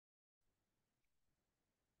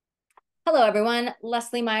Hello, everyone.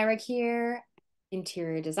 Lesley Myrick here,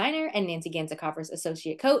 interior designer and Nancy Ganzekaufer's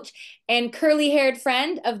associate coach, and curly-haired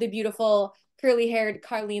friend of the beautiful curly-haired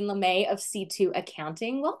Carleen Lamay of C2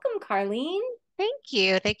 Accounting. Welcome, Carleen. Thank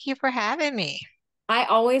you. Thank you for having me. I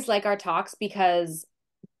always like our talks because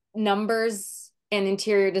numbers and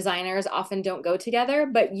interior designers often don't go together,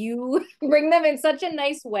 but you bring them in such a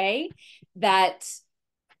nice way that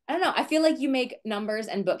I don't know. I feel like you make numbers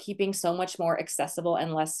and bookkeeping so much more accessible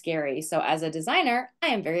and less scary. So, as a designer, I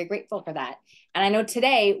am very grateful for that. And I know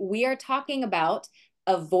today we are talking about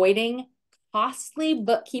avoiding costly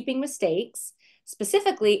bookkeeping mistakes,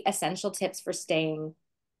 specifically essential tips for staying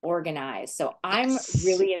organized. So, I'm Yes.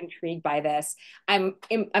 really intrigued by this. I'm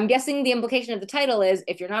guessing the implication of the title is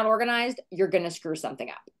if you're not organized, you're going to screw something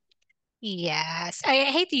up. Yes. I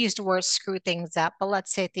hate to use the word screw things up, but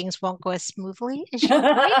let's say things won't go as smoothly as you would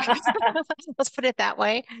like. Let's put it that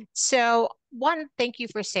way. So, one, thank you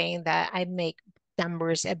for saying that I make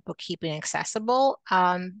numbers and bookkeeping accessible,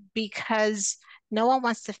 because no one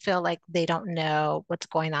wants to feel like they don't know what's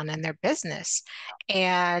going on in their business.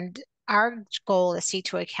 And our goal at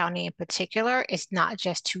C2 Accounting in particular is not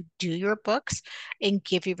just to do your books and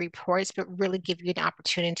give you reports, but really give you an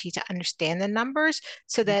opportunity to understand the numbers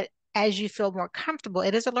so that as you feel more comfortable,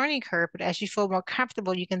 it is a learning curve, but as you feel more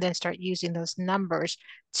comfortable, you can then start using those numbers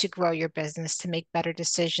to grow your business, to make better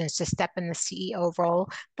decisions, to step in the CEO role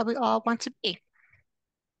that we all want to be.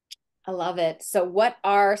 I love it. So, what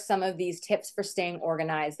are some of these tips for staying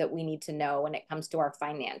organized that we need to know when it comes to our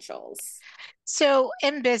financials? So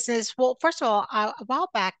in business, well, first of all, a while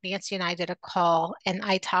back, Nancy and I did a call and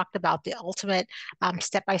I talked about the ultimate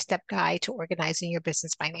step-by-step guide to organizing your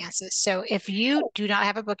business finances. So if you do not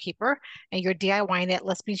have a bookkeeper and you're DIYing it,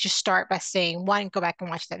 let's me just start by saying, one, go back and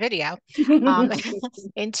watch that video. Um,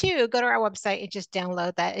 and two, go to our website and just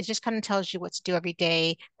download that. It just kind of tells you what to do every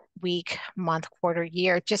day, week, month, quarter,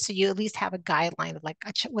 year, just so you at least have a guideline of like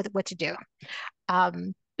what to do.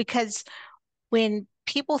 Because when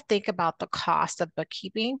people think about the cost of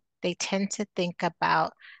bookkeeping, they tend to think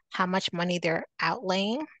about how much money they're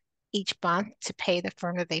outlaying each month to pay the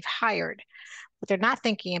firm that they've hired. What they're not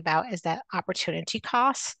thinking about is that opportunity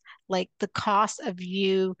cost, like the cost of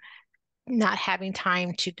you not having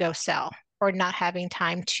time to go sell or not having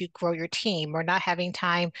time to grow your team or not having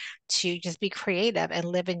time to just be creative and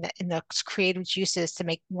live in the creative juices to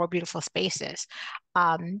make more beautiful spaces.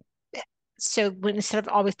 Um, so when instead of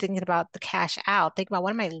always thinking about the cash out, think about what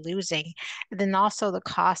am I losing? And then also the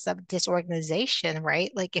cost of disorganization,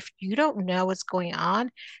 right? Like if you don't know what's going on,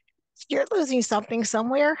 you're losing something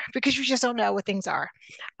somewhere because you just don't know what things are.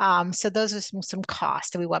 So those are some costs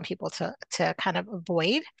that we want people to kind of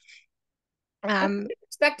avoid. That's Um, a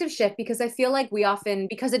perspective shift because I feel like we often,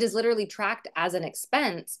 because it is literally tracked as an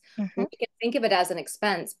expense, we mhm. can think of it as an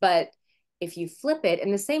expense. But if you flip it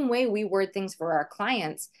in the same way we word things for our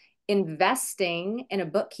clients, investing in a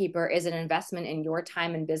bookkeeper is an investment in your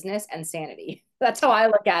time and business and sanity. That's how I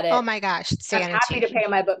look at Oh it. my gosh, I'm happy to sanity. pay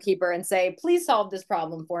my bookkeeper and say, please solve this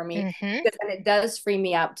problem for me. Hmm. Because then it does free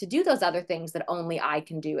me up to do those other things that only I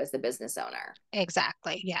can do as the business owner.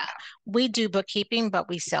 Exactly. Yeah. We do bookkeeping, but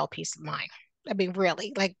we sell peace of mind. I mean,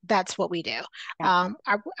 really, like that's what we do. Yeah.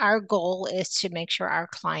 Our goal is to make sure our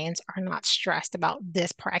clients are not stressed about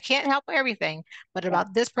this part. I can't help everything, but Yeah.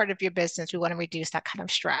 about this part of your business, we want to reduce that kind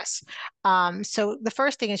of stress. So the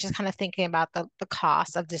first thing is just kind of thinking about the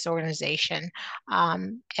cost of this organization.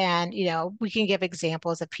 And, we can give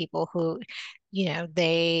examples of people who,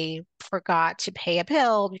 they forgot to pay a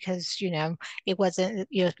bill because, it wasn't,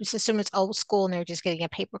 just assume it's old school and they're just getting a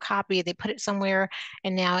paper copy. They put it somewhere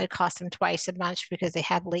and now it costs them twice as much because they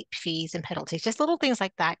have late fees and penalties. Just little things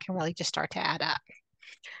like that can really just start to add up.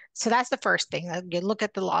 So that's the first thing. You look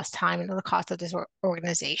at the lost time and the cost of this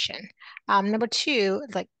organization. Number two,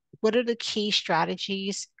 like what are the key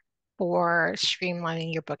strategies for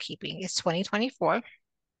streamlining your bookkeeping? It's 2024.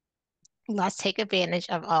 Let's take advantage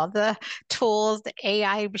of all the tools, the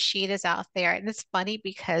AI machine is out there. And it's funny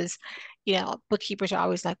because, bookkeepers are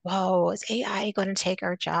always like, whoa, is AI going to take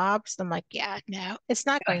our jobs? I'm like, yeah, no, it's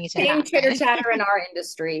not going to Same chitter happen. chatter in our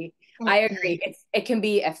industry. I Mm-mm. agree. It can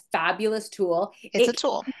be a fabulous tool. It's It a can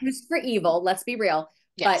tool. be used for evil, let's be real,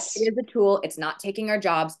 but it Yes, is a tool. It's not taking our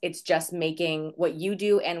jobs. It's just making what you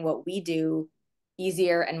do and what we do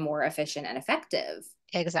easier and more efficient and effective.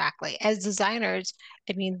 exactly. As designers,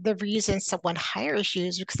 I mean, the reason someone hires you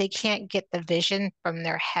is because they can't get the vision from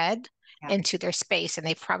their head Yeah. into their space. And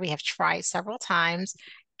they probably have tried several times.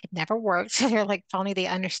 It never works. So they're like, finally, they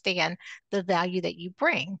understand the value that you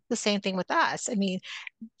bring. The same thing with us. I mean,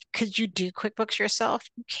 could you do QuickBooks yourself?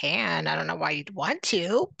 You can. I don't know why you'd want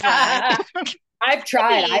to, but I've I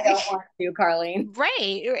tried. I mean, don't want to, Carleen.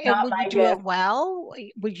 right. And Not would you my do it gift. well?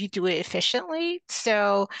 Would you do it efficiently?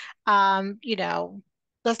 So, you know,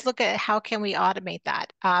 let's look at how can we automate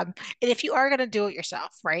that. And if you are going to do it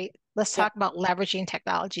yourself, right? Let's Yeah. talk about leveraging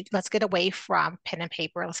technology. Let's get away from pen and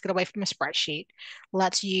paper. Let's get away from a spreadsheet.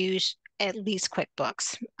 Let's use at least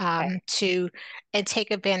QuickBooks Okay. to and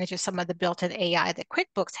take advantage of some of the built-in AI that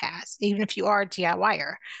QuickBooks has, even if you are a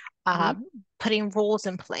DIYer. Mhm. Um, Putting rules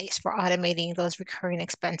in place for automating those recurring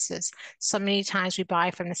expenses. So many times we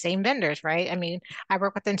buy from the same vendors, right? I mean, I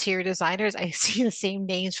work with interior designers. I see the same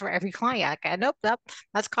names for every client. I go, nope, nope,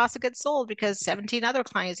 that's cost of goods sold because 17 other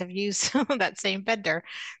clients have used that same vendor.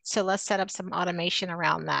 So let's set up some automation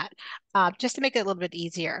around that, just to make it a little bit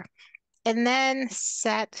easier. And then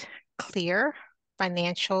set clear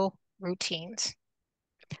financial routines.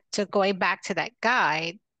 So going back to that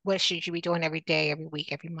guide, what should you be doing every day, every week,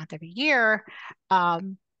 every month, every year?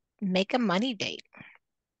 Um, Make a money date.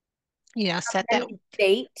 Set that Any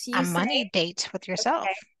date a you say? money date with yourself.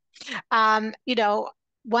 Okay. You know,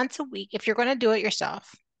 once a week, if you're going to do it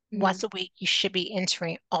yourself, Mhm. once a week, you should be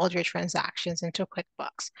entering all your transactions into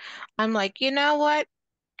QuickBooks. I'm like, you know what?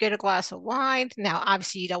 Get a glass of wine. Now,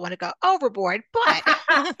 obviously, you don't want to go overboard,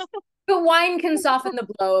 but But wine can soften the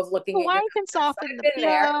blow of looking at your wine can numbers. soften the I've been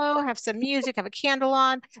there. blow, have some music, have a candle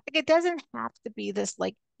on. Like it doesn't have to be this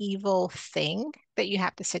like evil thing that you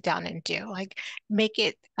have to sit down and do. Like make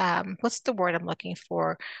it what's the word I'm looking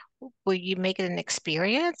for? Where you make it an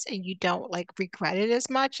experience and you don't like regret it as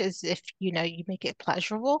much as if you make it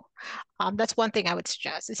pleasurable. That's one thing I would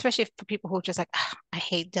suggest, especially for people who are just like, "Ugh, I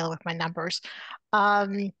hate dealing with my numbers."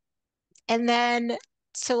 Um, and then,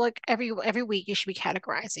 so like every week you should be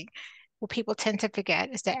categorizing. What people tend to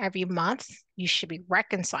forget is that every month you should be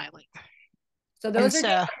reconciling. So And those are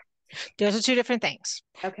so those are two different things.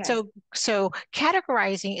 okay. So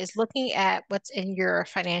categorizing is looking at what's in your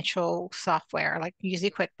financial software, like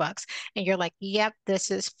usually QuickBooks, and you're like, yep,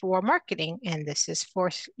 this is for marketing, and this is for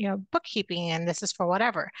bookkeeping, and this is for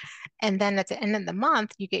whatever. And then at the end of the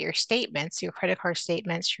month, you get your statements, your credit card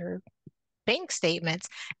statements, your bank statements,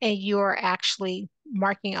 and you're actually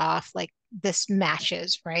marking off like this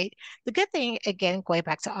matches, right? The good thing, again, going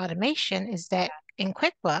back to automation, is that in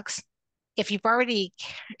QuickBooks, if you've already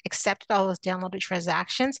accepted all those downloaded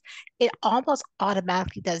transactions, it almost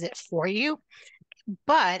automatically does it for you,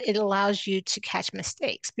 but it allows you to catch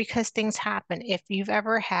mistakes because things happen. If you've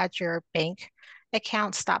ever had your bank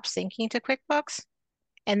account stop syncing to QuickBooks,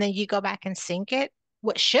 and then you go back and sync it,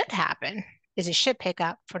 what should happen is it should pick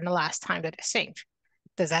up from the last time that it synced.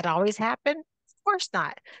 Does that always happen? Of course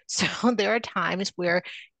not. So there are times where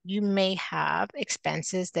you may have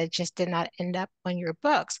expenses that just did not end up on your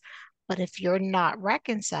books. But if you're not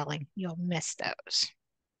reconciling, you'll miss those.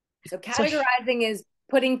 So So, categorizing is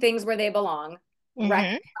putting things where they belong. mhm,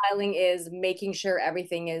 Reconciling is making sure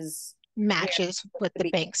everything is where it's matches supposed what to the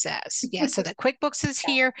be. bank says. Yeah, so the QuickBooks is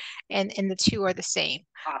Yeah. here and the two are the same.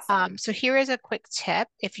 Awesome. So here is a quick tip.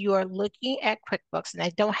 If you are looking at QuickBooks, and I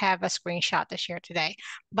don't have a screenshot to share today,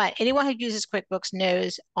 but anyone who uses QuickBooks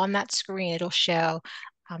knows on that screen it'll show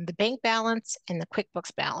the bank balance and the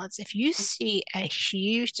QuickBooks balance. If you see a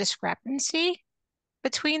huge discrepancy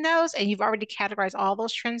between those and you've already categorized all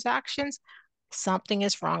those transactions, something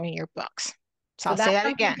is wrong in your books. So So I'll say that's that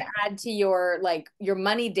something again. to add to your your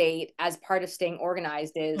money date as part of staying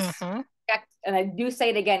organized is Hmm. check, and I do say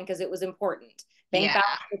it again because it was important. Bank Yeah.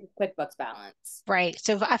 balance versus QuickBooks balance. Right.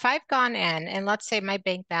 So if I've gone in and let's say my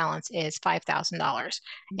bank balance is $5,000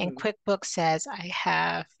 and Mhm. QuickBooks says I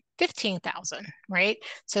have 15,000, right?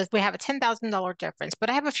 So we have a $10,000 difference,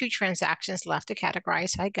 but I have a few transactions left to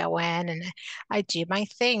categorize. So I go in and I do my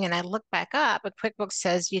thing and I look back up, but QuickBooks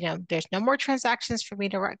says, there's no more transactions for me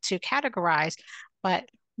to categorize, but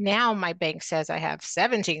now my bank says I have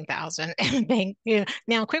 17,000 and bank,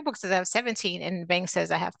 now QuickBooks says I have 17 and the bank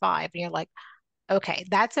says I have five. And you're like, okay,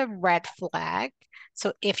 that's a red flag.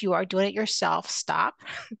 So if you are doing it yourself, stop,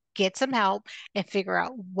 get some help, and figure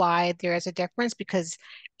out why there is a difference. Because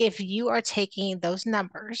if you are taking those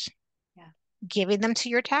numbers, Yeah. giving them to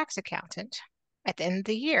your tax accountant at the end of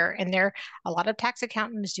the year, and there a lot of tax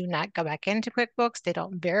accountants do not go back into QuickBooks, they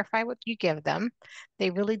don't verify what you give them. They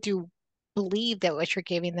really do believe that what you're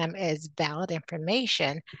giving them is valid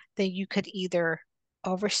information, then you could either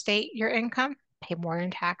overstate your income, pay more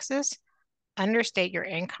in taxes, understate your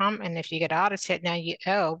income, and if you get audited now you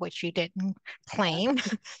owe what you didn't Yeah. claim.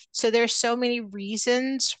 So there's so many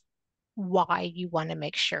reasons why you want to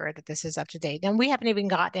make sure that this is up to date. And we haven't even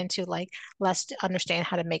gotten into like let's understand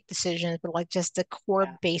how to make decisions, but like just the core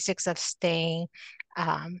Yeah. basics of staying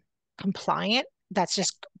um, compliant. That's Yeah.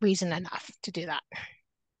 just reason enough to do that.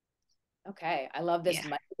 Okay. I love this Yeah.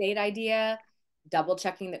 money date idea. Double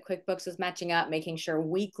checking that QuickBooks is matching up, making sure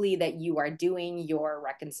weekly that you are doing your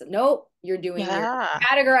Nope, you're doing your Yeah.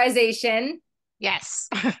 categorization. Yes.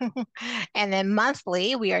 And then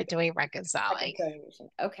monthly, we are doing reconciling. Reconciliation.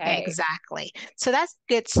 Okay. Exactly. So that's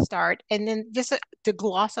a good start. And then just to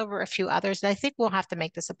gloss over a few others, and I think we'll have to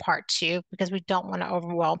make this a part two because we don't want to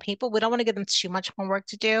overwhelm people. We don't want to give them too much homework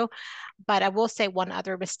to do. But I will say one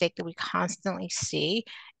other mistake that we constantly see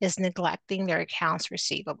is neglecting their accounts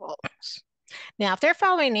receivables. Now, if they're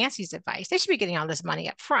following Nancy's advice, they should be getting all this money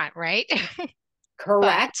up front, right? But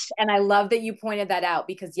Correct. And I love that you pointed that out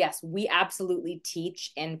because, yes, we absolutely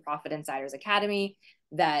teach in Profit Insiders Academy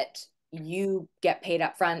that you get paid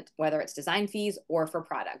up front, whether it's design fees or for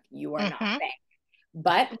product. You are not mhm, paying.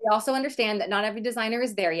 But we also understand that not every designer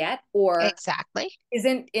is there yet or exactly.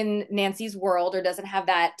 isn't in Nancy's world or doesn't have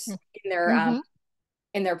that Hmm.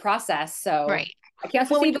 in their process. So Right.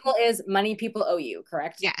 accounts Well, when receivable is money people owe you,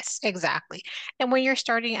 correct? yes, exactly. And when you're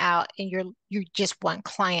starting out and you just want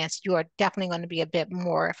clients, you are definitely going to be a bit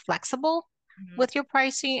more flexible Mhm. with your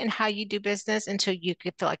pricing and how you do business until you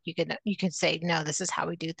could feel like you can say, no, this is how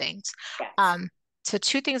we do things. Yes. Um, so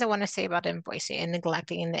two things I want to say about invoicing and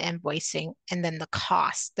neglecting the invoicing and then the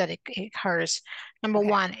cost that it incurs. Number Okay.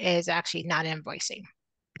 one is actually not invoicing,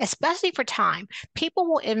 especially for time. People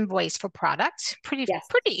will invoice for products pretty Yes.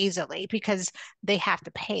 pretty easily because they have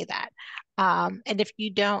to pay that. And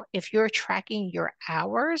if you're tracking your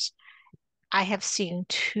hours, I have seen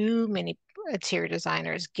too many interior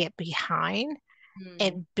designers get behind Mm-hmm.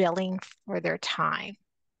 in billing for their time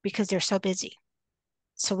because they're so busy.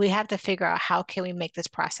 So we have to figure out how can we make this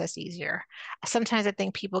process easier. Sometimes I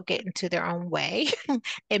think people get into their own way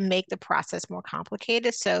and make the process more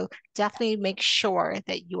complicated. So definitely make sure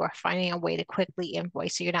that you are finding a way to quickly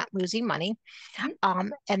invoice so you're not losing money.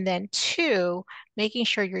 And then two, making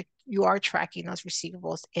sure you are tracking those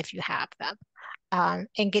receivables if you have them,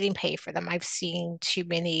 and getting paid for them. I've seen too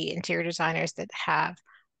many interior designers that have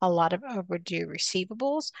a lot of overdue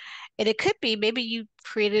receivables. And it could be maybe you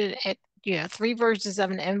created three versions of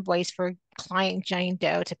an invoice for client Jane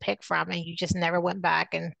Doe to pick from, and you just never went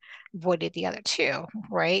back and voided the other two,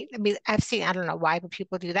 right? I mean, I don't know why but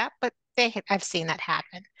people do that, but I've seen that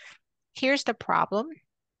happen. Here's the problem.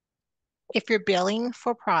 If you're billing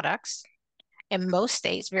for products, in most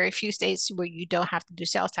states, very few states where you don't have to do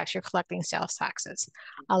sales tax, you're collecting sales taxes.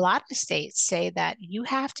 A lot of states say that you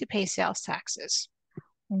have to pay sales taxes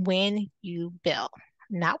when you bill,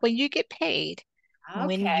 not when you get paid,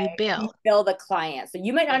 when Okay. you You bill, bill the client. So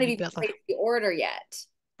you might not when have you even bill. placed the order yet.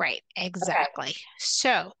 Right, Okay. exactly.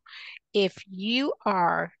 So if you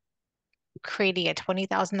are creating a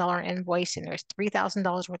 $20,000 invoice and there's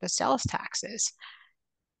 $3,000 worth of sales taxes,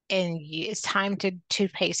 and it's time to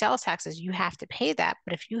pay sales taxes, you have to pay that.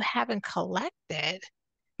 But if you haven't collected,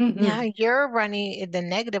 now Mhm. you're running in the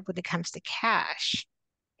negative when it comes to cash.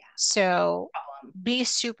 So be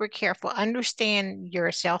super careful. Understand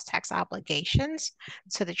your sales tax obligations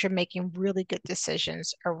so that you're making really good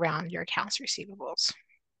decisions around your accounts receivables.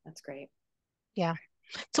 That's great. Yeah.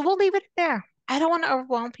 So we'll leave it there. I don't want to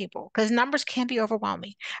overwhelm people because numbers can be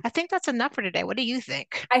overwhelming. I think that's enough for today. What do you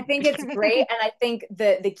think? I think it's great. And I think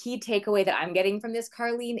the key takeaway that I'm getting from this,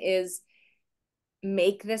 Carleen, is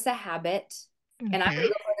make this a habit. And I'm going Hmm. to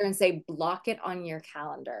go further and say block it on your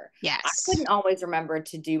calendar. I Yes. wouldn't always remember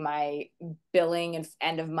to do my billing and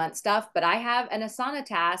end of month stuff, but I have an Asana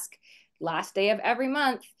task last day of every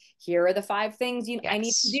month. Here are the 5 things I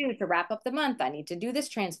need to Yes. do to wrap up the month. I need to do this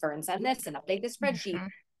transfer and send this and update this spreadsheet. Hmm.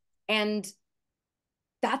 And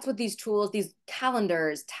that's what these tools, these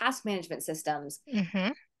calendars, task management systems, Hmm.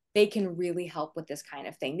 they can really help with this kind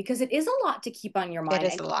of thing because it is a lot to keep on your It mind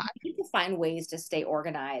is and a you lot. need to find ways to stay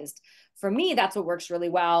organized. For me, that's what works really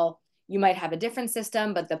well. You might have a different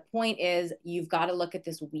system, but the point is you've got to look at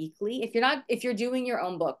this weekly. If you're doing your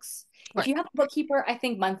own books, if Right. you have a bookkeeper, I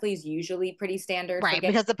think monthly is usually pretty standard for Right.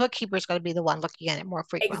 getting Because the bookkeeper is going to be the one looking at it more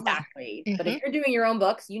frequently. exactly. But if Hmm. you're doing your own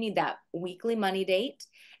books, you need that weekly money date.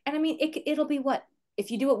 And I mean, it'll be what? If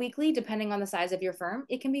you do it weekly, depending on the size of your firm,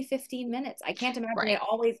 it can be 15 minutes. I can't imagine Right.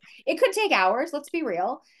 it could take hours, let's be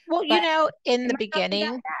real, Well, but in it the might not be that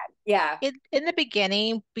beginning, bad. Yeah. in the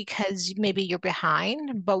beginning, because maybe you're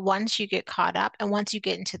behind, but once you get caught up and once you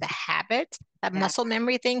get into the habit, that Yeah. muscle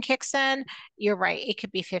memory thing kicks in, you're right. It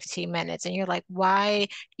could be 15 minutes. And you're like, why?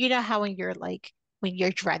 You know how when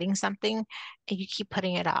you're dreading something and you keep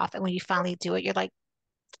putting it off, and when you finally do it, you're like,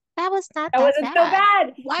 that was not That that wasn't so bad.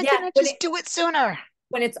 bad. Why Yes. didn't I just do it sooner?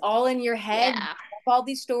 When it's all in your head, you Yeah. have all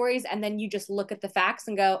these stories, and then you just look at the facts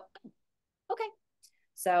and go, okay.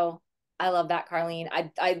 So I love that, Carleen.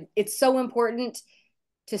 It's so important.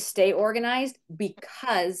 to stay organized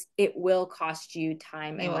because it will cost you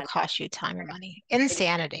time It and will money. cost you time and money.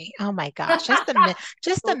 Insanity. Oh my gosh. Just the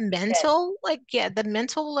Totally it. mental, like, yeah, the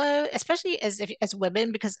mental load, especially as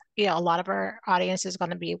women, because a lot of our audience is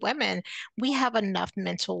going to be women. We have enough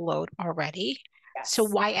mental load already. So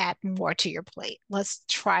Yes. why add more to your plate? Let's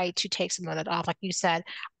try to take some of that off. Like you said,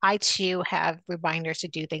 I too have reminders to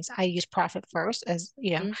do things. I use Profit First, as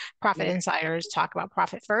Profit Mhm. Insiders talk about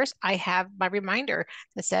Profit First. I have my reminder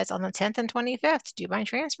that says on the 10th and 25th to do my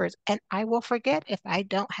transfers, and I will forget if I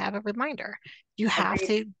don't have a reminder. You have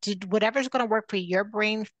Agreed. to do whatever's going to work for your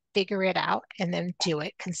brain, figure it out, and then do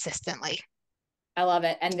it consistently. I love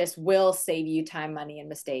it. And this will save you time, money, and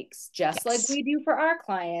mistakes, just like Yes. we do for our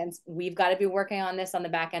clients. We've got to be working on this on the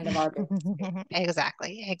back end of our business.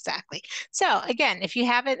 Exactly, exactly. So again, if you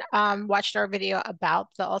haven't watched our video about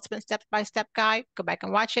the ultimate step-by-step guide, go back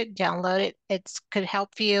and watch it, download it. It could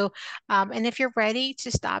help you. And if you're ready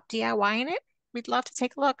to stop DIYing it, we'd love to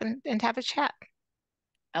take a look and have a chat.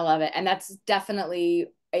 I love it. And that's definitely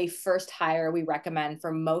a first hire we recommend for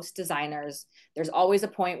most designers. There's always a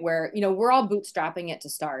point where, we're all bootstrapping it to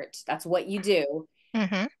start. That's what you do.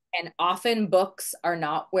 Hmm. And often books are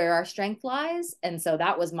not where our strength lies. And so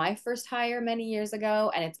that was my first hire many years ago.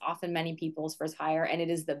 And it's often many people's first hire. And it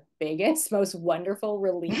is the biggest, most wonderful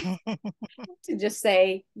relief to just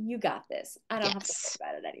say, you got this. I don't have to Yes. worry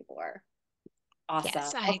about it anymore. Awesome.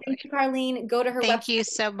 Yes, I Well, agree. thank you, Carleen. Go to her Thank website, you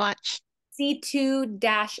so much.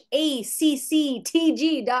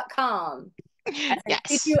 c2-acccctg.com. As in Yes.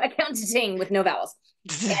 C2 accounting with no vowels.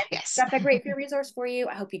 And Yes. got that great free resource for you.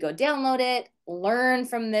 I hope you go download it, learn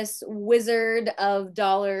from this wizard of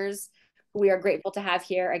dollars who we are grateful to have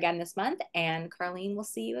here again this month. And Carleen, will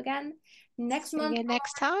see you again next See month you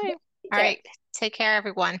next on time. All Tip. right. Take care,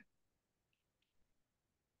 everyone.